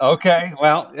home. Okay.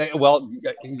 Well,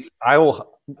 I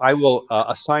will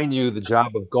assign you the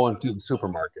job of going to the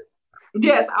supermarket.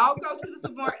 Yes, I'll go to the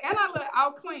supermarket and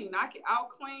I'll clean. I'll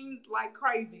clean like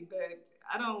crazy, but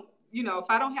I don't. If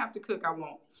I don't have to cook, I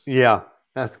won't. Yeah,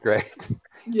 that's great.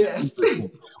 Yes.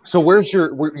 So where's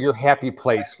your happy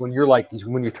place when you're like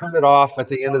when you turn it off at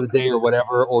the end of the day or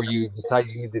whatever, or you decide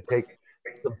you need to take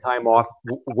some time off?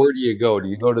 Where do you go? Do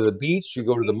you go to the beach? Do you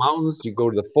go to the mountains? Do you go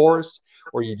to the forest?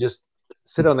 Or you just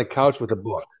sit on the couch with a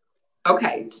book?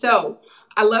 Okay, so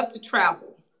I love to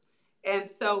travel. And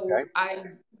so Okay.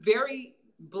 I'm very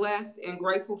blessed and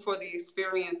grateful for the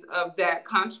experience of that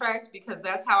contract because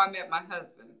that's how I met my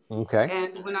husband. Okay.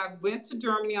 And when I went to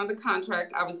Germany on the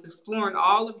contract, I was exploring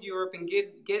all of Europe and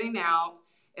getting out.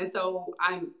 And so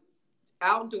I'm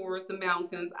outdoors, the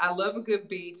mountains. I love a good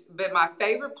beach, but my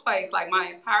favorite place, like my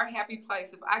entire happy place,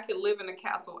 if I could live in a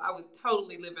castle, I would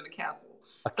totally live in a castle.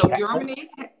 A So castle? Germany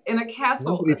in a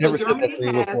castle. Nobody's So ever said that to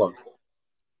me before.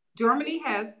 Germany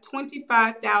has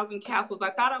 25,000 castles.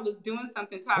 I thought I was doing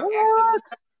something to I've actually What?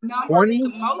 looked at the number. It's the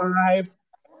most 25,000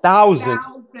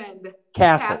 thousand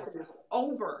castles. castles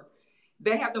over.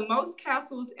 They have the most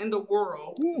castles in the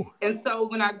world. Ooh. And so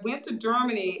when I went to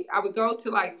Germany, I would go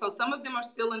to so some of them are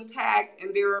still intact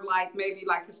and they're like maybe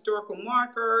like historical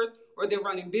markers or they're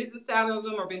running business out of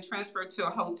them or been transferred to a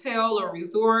hotel or a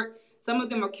resort. Some of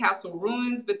them are castle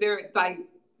ruins, but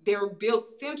they're built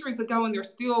centuries ago and they're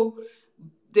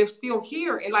still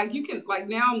here. And like you can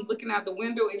now I'm looking out the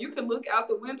window and you can look out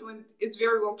the window and it's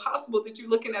very well possible that you're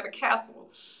looking at a castle.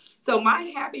 So my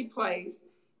happy place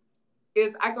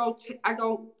is I go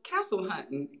castle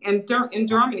hunting in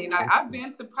Germany. And I've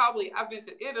been to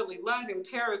Italy, London,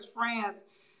 Paris, France,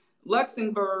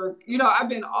 Luxembourg. I've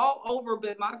been all over,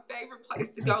 but my favorite place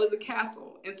to go is a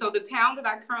castle. And so the town that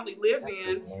I currently live That's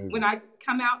in, when amazing. I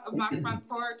come out of my front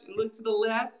porch and look to the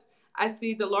left, I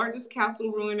see the largest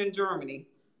castle ruin in Germany.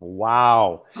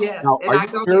 Wow. Yes, Now, and are I you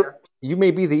go sure there. you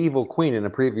may be the evil queen in a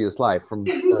previous life from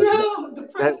No, the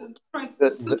that,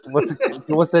 princess, princess.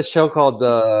 what's that show called?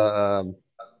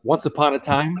 Once Upon a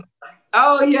Time?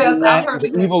 Oh yes, Remember I that heard the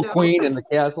of that evil show. queen in the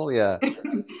castle. Yeah.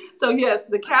 So yes,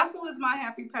 the castle is my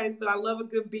happy place, but I love a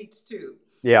good beach too.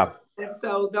 Yeah. And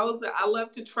so those are, I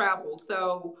love to travel.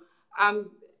 So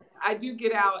I'm I do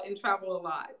get out and travel a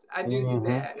lot. I do Hmm.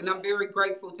 that, and I'm very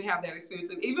grateful to have that experience.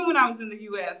 And even when I was in the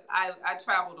U.S., I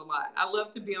traveled a lot. I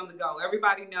love to be on the go.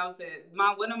 Everybody knows that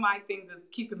my one of my things is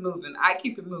keep it moving. I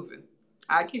keep it moving.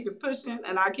 I keep it pushing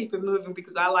and I keep it moving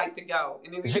because I like to go.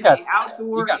 And we 'Cause can be you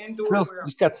outdoor, got indoor, real, wherever.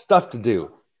 you got stuff to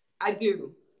do. I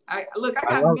do. I look. I I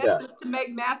got love that. messes to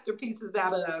make masterpieces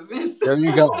out of. There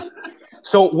you go.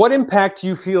 So, what impact do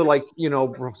you feel like,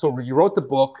 so you wrote the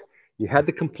book, you had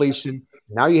the completion,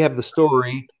 now you have the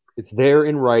story, it's there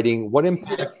in writing. What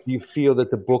impact Yes. do you feel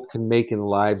that the book can make in the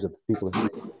lives of the people who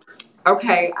read it?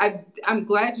 Okay, I'm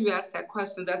glad you asked that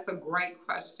question. That's a great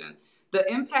question. The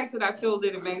impact that I feel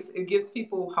that it makes, it gives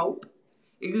people hope.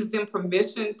 It gives them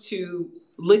permission to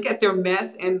look at their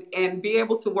mess and be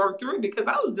able to work through it, because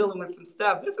I was dealing with some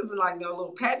stuff. This isn't like no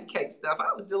little patty cake stuff.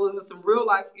 I was dealing with some real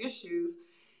life issues,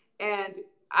 and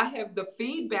I have the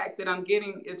feedback that I'm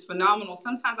getting is phenomenal.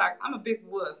 Sometimes I'm a big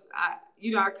wuss. I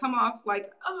come off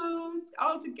like, oh, it's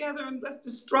all together and let's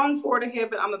just strong forward ahead,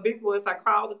 but I'm a big wuss. I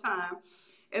cry all the time.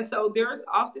 And so there's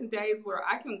often days where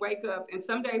I can wake up, and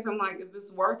some days I'm like, is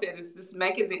this worth it? Is this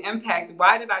making the impact?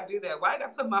 Why did I do that? Why did I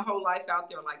put my whole life out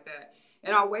there like that?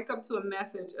 And I'll wake up to a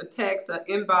message, a text, an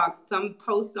inbox, some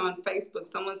post on Facebook,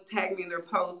 someone's tagged me in their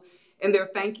post, and they're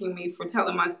thanking me for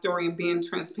telling my story and being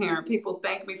transparent. People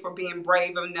thank me for being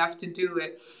brave enough to do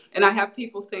it. And I have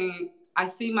people saying, I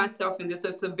see myself in this.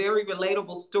 It's a very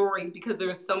relatable story because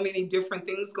there's so many different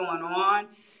things going on.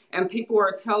 And people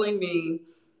are telling me,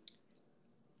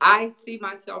 I see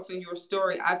myself in your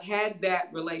story. I've had that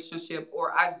relationship,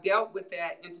 or I've dealt with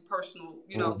that interpersonal,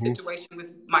 Hmm. situation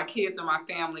with my kids or my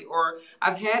family, or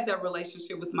I've had that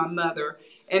relationship with my mother.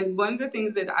 And one of the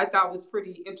things that I thought was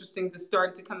pretty interesting to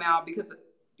start to come out, because,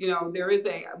 there is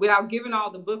without giving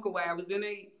all the book away, I was in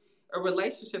a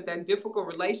relationship, that difficult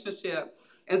relationship.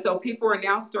 And so people are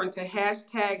now starting to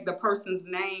hashtag the person's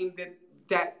name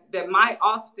that my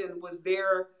Austin was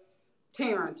their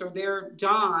Terrence or their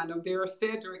John or their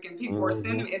Cedric, and people are Hmm.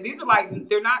 sending, and these are like,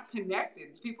 they're not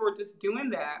connected. People are just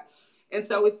doing that. And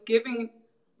so it's giving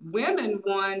women,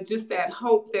 one, just that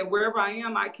hope that wherever I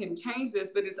am, I can change this.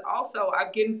 But it's also,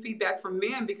 I'm getting feedback from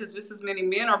men, because just as many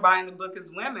men are buying the book as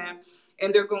women,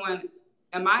 and they're going,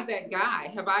 am I that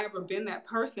guy? Have I ever been that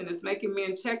person? It's making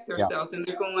men check Yeah. themselves, and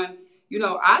they're going,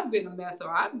 I've been a mess, or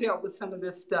I've dealt with some of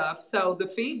this stuff. So the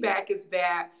feedback is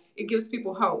that it gives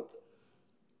people hope.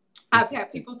 I've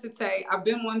had people to say, I've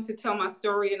been one to tell my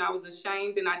story and I was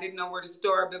ashamed and I didn't know where to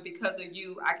start, but because of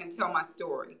you, I can tell my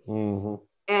story. Hmm.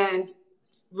 And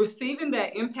receiving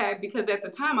that impact, because at the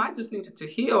time I just needed to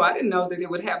heal. I didn't know that it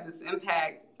would have this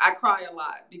impact. I cry a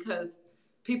lot because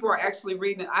people are actually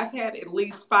reading it. I've had at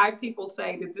least 5 people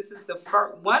say that this is the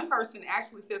first, one person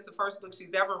actually says the first book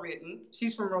she's ever written.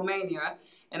 She's from Romania,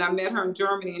 and I met her in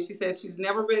Germany, and she said she's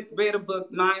never read a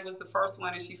book. Mine was the first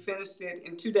one, and she finished it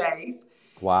in 2 days.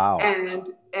 Wow.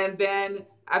 And then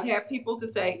I've had people to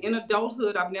say, in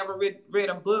adulthood, I've never read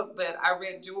a book, but I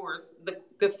read yours.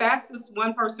 The fastest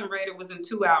one person read it was in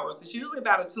 2 hours. It's usually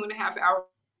about a 2.5 hour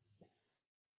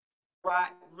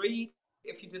read.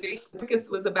 If you just read, the quickest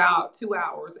was about 2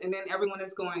 hours, and then everyone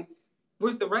is going,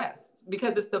 "Where's the rest?"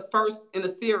 Because it's the first in a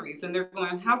series, and they're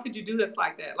going, "How could you do this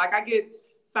like that?" Like, I get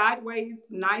sideways,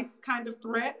 nice kind of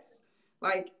threats,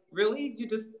 like, "Really, you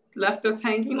just left us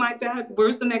hanging like that?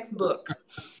 Where's the next book?"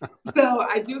 So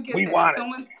I do get We that. want it.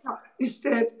 Someone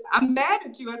said, "I'm mad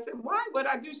at you." I said, "Why? What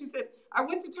I do?" She said, "I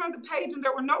went to turn the page and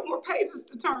there were no more pages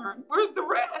to turn. Where's the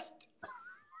rest?"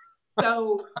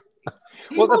 So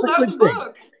Well, people that's a love good the thing.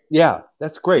 book. Yeah,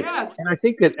 that's great. Yeah, And I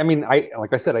think that, I mean,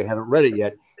 like I said, I haven't read it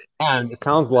yet. And it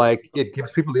sounds like it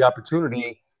gives people the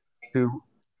opportunity to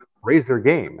raise their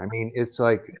game. I mean, it's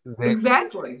like they,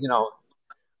 exactly. you know,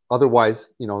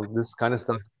 otherwise, this kind of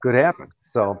stuff could happen.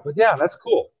 So, but yeah, that's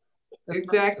cool. That's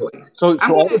very cool. Exactly. So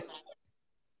I'm all gonna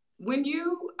the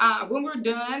when we're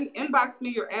done, inbox me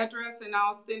your address and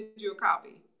I'll send you a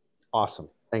copy. awesome.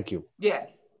 Thank you.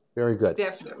 Yes, Very good.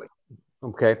 definitely.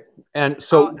 Okay. And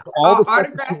so I'll, all I'll the stuff that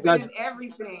autograph you've it got, and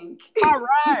everything. all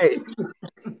right,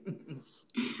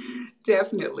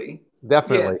 Definitely.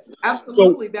 definitely. Yes, So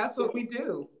absolutely. That's what we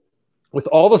do. with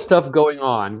all the stuff going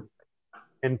on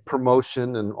and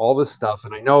promotion and all this stuff,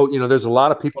 and I know, there's a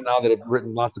lot of people now that have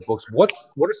written lots of books. What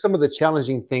are some of the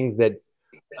challenging things that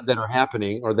are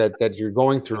happening or that you're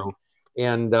going through?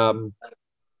 And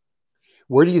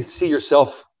where do you see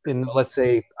yourself in, let's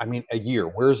say, I mean, a year?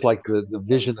 Where's like the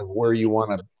vision of where you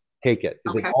want to take it?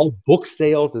 Is it Okay. all book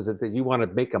sales? Is it that you want to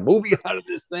make a movie out of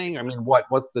this thing? I mean,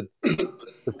 what's the future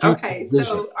Okay, vision?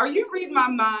 so are you reading my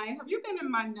mind? Have you been in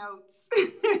my notes?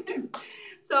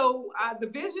 So the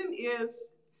vision is,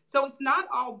 so it's not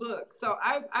all books. So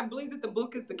I believe that the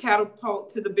book is the catapult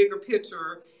to the bigger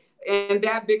picture. And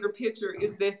that bigger picture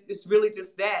is this, is really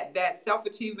just that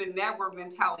self-achievement network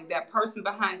mentality, that person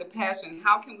behind the passion.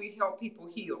 How can we help people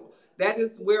heal? That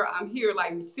is where I'm here.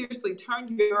 Like, seriously,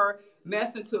 turn your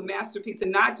mess into a masterpiece,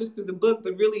 and not just through the book,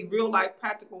 but really real life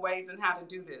practical ways and how to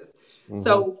do this. Hmm.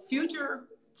 So, future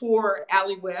for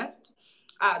Allie West.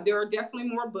 There are definitely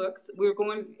more books. We're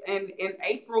going, and in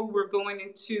April, we're going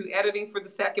into editing for the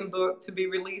second book to be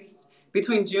released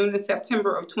between June and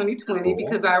September of 2020, Cool.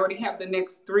 because I already have the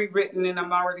next three written and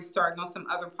I'm already starting on some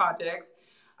other projects.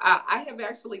 I have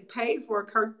actually paid for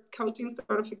a coaching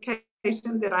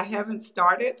certification that I haven't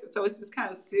started. So it's just kind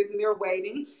of sitting there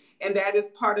waiting. And that is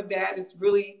part of that, is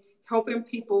really helping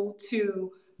people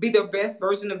to be the best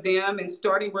version of them and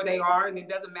starting where they are. And it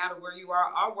doesn't matter where you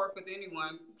are. I'll work with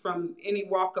anyone from any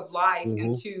walk of life Hmm.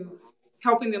 into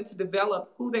helping them to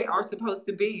develop who they are supposed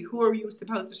to be. Who are you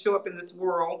supposed to show up in this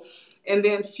world? And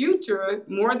then future,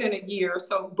 more than a year.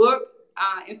 So book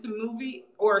into movie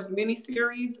or mini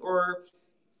series or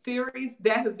series,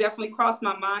 that has definitely crossed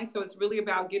my mind. So it's really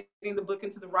about getting the book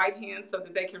into the right hands so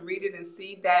that they can read it and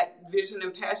see that vision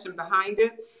and passion behind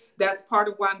it. That's part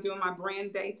of why I'm doing my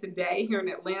brand day today here in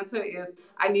Atlanta. Is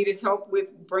I needed help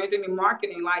with branding and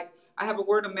marketing. Like, I have a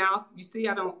word of mouth. You see,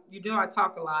 I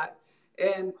talk a lot.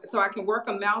 And so I can work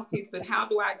a mouthpiece, but how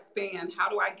do I expand? How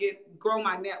do I grow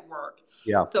my network?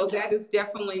 Yeah. So that is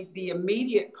definitely the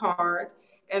immediate part.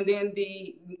 And then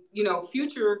the,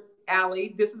 future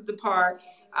Allie, this is the part.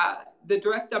 The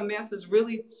Dressed Up Mess is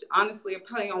really, honestly, a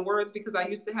play on words, because I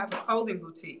used to have a clothing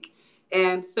boutique.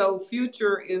 And so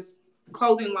future is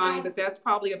clothing line, but that's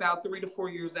probably about 3 to 4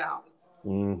 years out.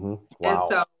 Hmm. And Wow.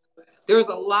 so there's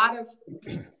a lot of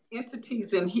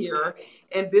entities in here,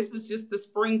 and this is just the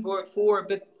springboard forward,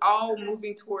 but all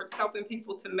moving towards helping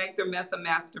people to make their mess a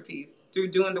masterpiece through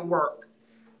doing the work.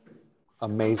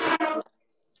 Amazing. And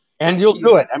Thank you'll do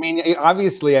you. it. I mean,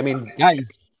 obviously, I mean,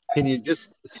 guys, can you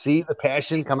just see the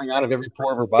passion coming out of every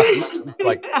pore of her body? It's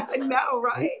like, I know,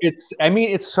 right? I mean,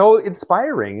 it's so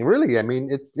inspiring, really. I mean,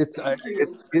 Thank you.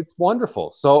 it's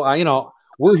wonderful. So,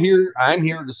 we're here. I'm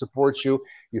here to support you.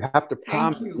 You have to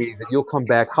promise Thank you. me that you'll come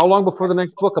back. How long before the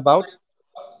next book about?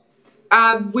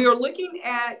 We're looking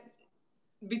at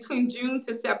between June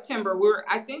to September.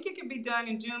 I think it could be done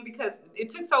in June, because it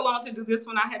took so long to do this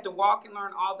one. I had to walk and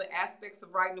learn all the aspects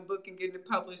of writing a book and getting it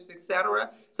published,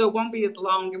 etc. So it won't be as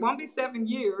long. It won't be 7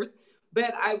 years,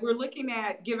 but we're looking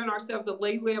at giving ourselves a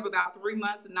leeway of about 3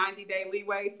 months, a 90-day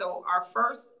leeway. So our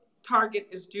first target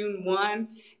is June 1,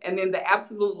 and then the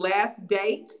absolute last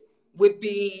date would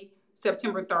be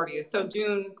September 30th. So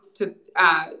June to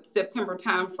September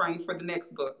timeframe for the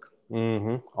next book.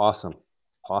 Hmm. Awesome.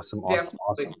 Awesome. Awesome. Definitely.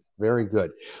 Awesome. Very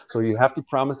good. So you have to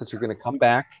promise that you're going to come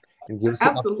back and give us an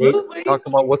update, talk Absolutely.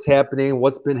 about what's happening,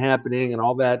 what's been happening, and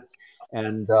all that.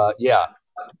 And yeah,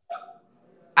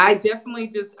 I definitely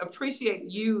just appreciate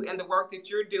you and the work that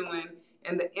you're doing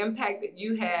and the impact that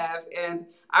you have. And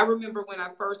I remember when I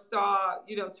first saw,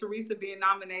 Teresa being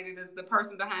nominated as the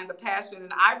person behind the passion,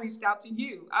 and I reached out to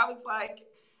you. I was like,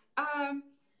 um,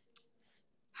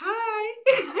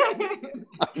 hi.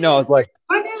 no, it's like,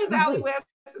 My name is who's Allie this? West,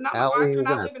 and I'm an Allie author, and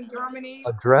I live West, in Germany.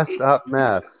 a dressed up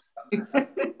mess.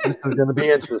 This is going to be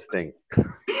interesting.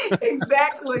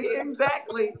 Exactly,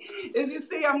 exactly. As you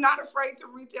see, I'm not afraid to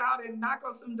reach out and knock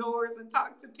on some doors and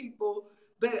talk to people.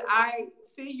 But I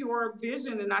see your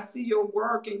vision and I see your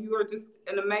work, and you are just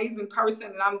an amazing person.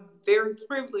 And I'm very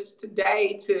privileged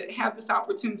today to have this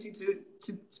opportunity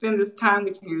to spend this time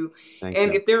with you. Thank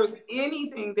And you. if there's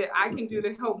anything that I can do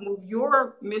to help move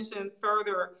your mission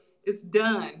further, it's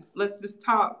done. Let's just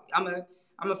talk. I'm a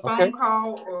Okay. phone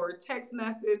call or a text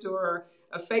message or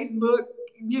a Facebook,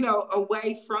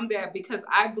 away from that, because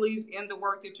I believe in the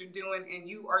work that you're doing and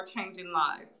you are changing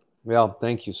lives. Well,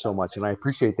 thank you so much, and I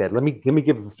appreciate that. Let me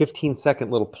give a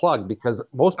 15-second little plug because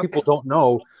most people Okay. don't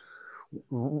know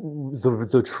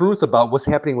the truth about what's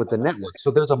happening with the network.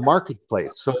 So there's a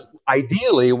marketplace. So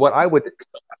ideally, what I would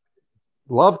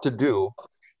love to do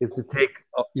is to take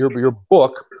your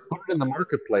book, put it in the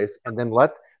marketplace, and then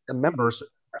let the members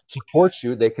support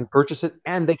you. They can purchase it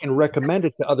and they can recommend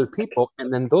it to other people,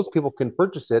 and then those people can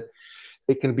purchase it.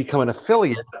 They can become an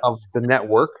affiliate of the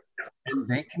network, and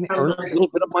they can I earn love a it. little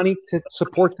bit of money to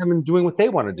support them in doing what they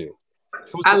want to do.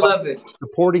 So it's I about love it.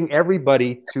 supporting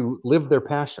everybody to live their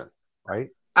passion, right?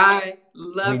 I We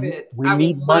love it. we I would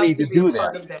need love money to to be a do that.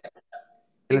 part of that.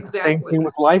 And it's the same thing Exactly.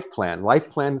 with Life Plan. Life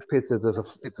Plan it's a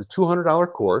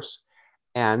 $200 course,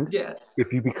 and Yes.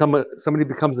 if you become somebody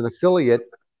becomes an affiliate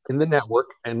in the network,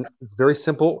 and it's very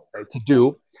simple to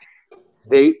do.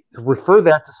 They refer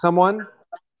that to someone,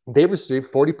 they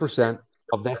receive 40%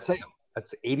 of that sale.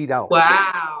 That's $80.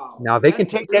 Wow. Now they can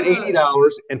That's take that good.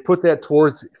 $80 and put that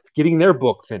towards getting their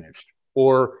book finished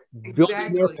or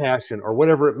building their Exactly. passion or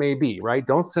whatever it may be, right?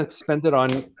 Don't spend it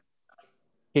on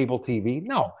cable TV.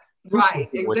 No, do Right.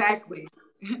 something with it. Exactly.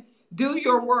 Do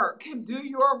your work. Do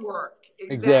your work.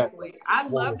 Exactly. Exactly. I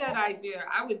love that Wonderful. idea.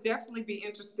 I would definitely be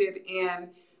interested in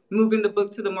moving the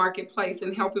book to the marketplace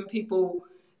and helping people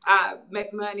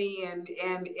make money and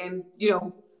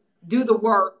do the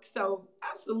work. So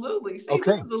absolutely. See, this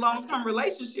Okay. is a long term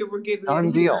relationship we're getting in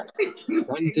Done deal. here.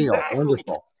 Done deal. Exactly.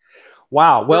 Wonderful.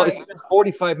 Wow. Well, it's Right. been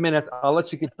 45 minutes. I'll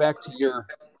let you get back to your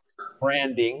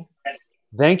branding.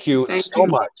 Thank you Thank so you.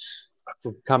 much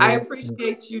for I coming.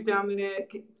 appreciate you,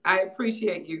 Dominic. I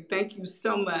appreciate you. Thank you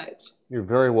so much. You're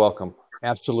very welcome.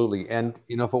 Absolutely. And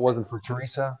if it wasn't for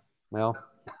Teresa, well,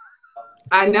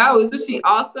 I know. Isn't she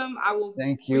awesome? I will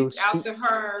thank you. reach out to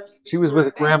her She was for with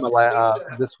sure. her Thank grandma you,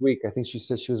 Teresa. this week. I think she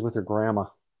said she was with her grandma.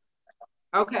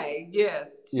 Okay,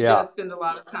 yes, she Yeah. does spend a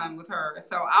lot of time with her.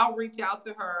 So I'll reach out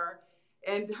to her.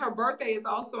 And her birthday is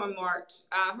also in March.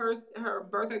 Her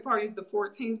birthday party is the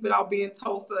 14th, but I'll be in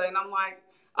Tulsa, and I'm like,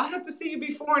 I'll have to see you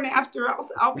before and after.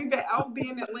 I'll be back. I'll be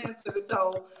in Atlanta,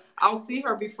 so I'll see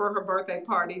her before her birthday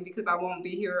party because I won't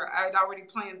be here. I'd already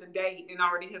planned the date and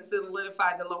already had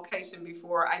solidified the location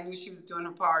before I knew she was doing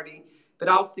her party. But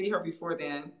I'll see her before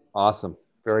then. Awesome.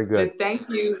 Very good. But thank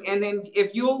you. And then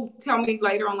if you'll tell me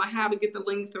later on like how to get the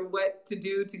links or what to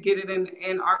do to get it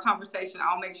in our conversation,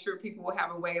 I'll make sure people will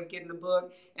have a way of getting the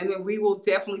book. And then we will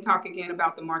definitely talk again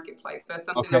about the marketplace. That's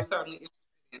something I'm Okay. certainly interested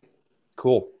in.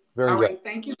 Cool. Very All good. right.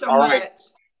 Thank you so All right. much.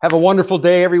 Have a wonderful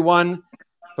day, everyone.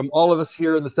 From all of us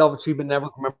here in the Self Achievement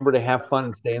Network, remember to have fun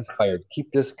and stay inspired.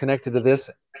 Keep this connected to this,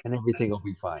 and everything will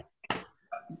be fine.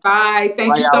 Bye. Thank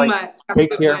Bye, you so Allie. much. Have a Take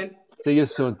good care. one. See you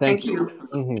soon. Thank Thank you.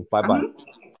 you. Bye bye.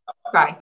 Bye.